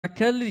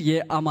ከል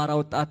የአማራ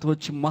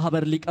ወጣቶች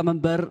ማህበር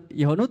ሊቀመንበር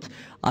የሆኑት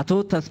አቶ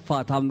ተስፋ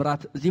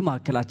ታምራት እዚህ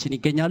ማዕከላችን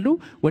ይገኛሉ።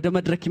 ወደ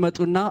መድረክ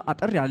ይመጡና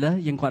አጠር ያለ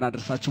የእንኳን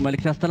አደረሳችሁ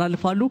መልእክት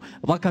ያስተላልፋሉ።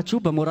 እባካችሁ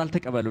በሞራል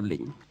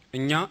ተቀበሉልኝ።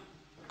 እኛ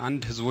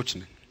አንድ ህዝቦች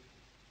ነን።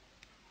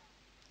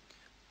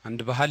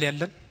 አንድ ባህል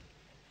ያለን፣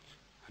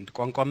 አንድ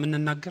ቋንቋ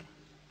የምንናገር፣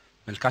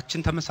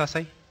 መልካችን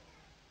ተመሳሳይ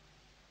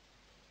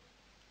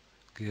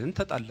ግን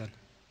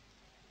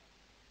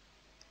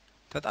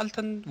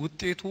ተጣልተን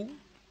ውጤቱ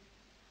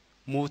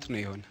ሞት ነው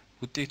የሆነ፣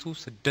 ውጤቱ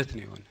ስደት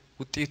ነው የሆነ፣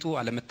 ውጤቱ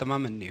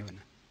አለመተማመን ነው የሆነ።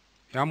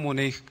 ያም ሆነ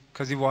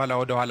ከዚህ በኋላ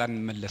ወደ ኋላ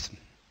እንመለስም፣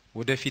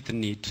 ወደፊት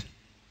እንሂድ፣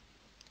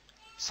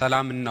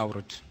 ሰላም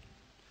እናውርድ።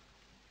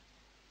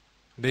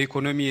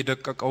 በኢኮኖሚ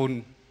የደቀቀውን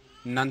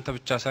እናንተ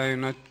ብቻ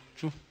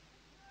ሳይሆናችሁ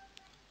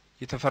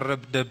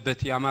የተፈረደበት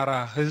የአማራ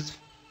ህዝብ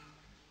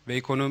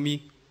በኢኮኖሚ፣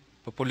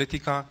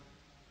 በፖለቲካ፣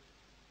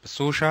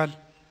 በሶሻል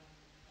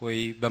ወይ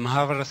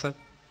በማህበረሰብ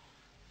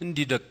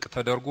እንዲደቅ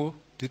ተደርጎ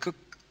ድቅቅ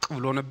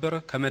ብሎ ነበር።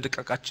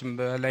 ከመድቀቃችን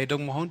በላይ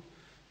ደግሞ አሁን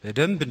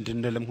በደንብ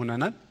እንድንለም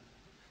ሆነናል።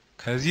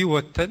 ከዚህ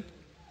ወጥተን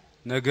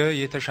ነገ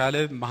የተሻለ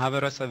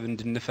ማህበረሰብ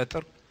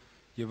እንድንፈጥር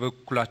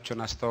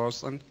የበኩላችን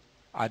አስተዋጽኦን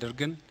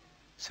አድርገን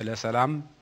ስለ ሰላም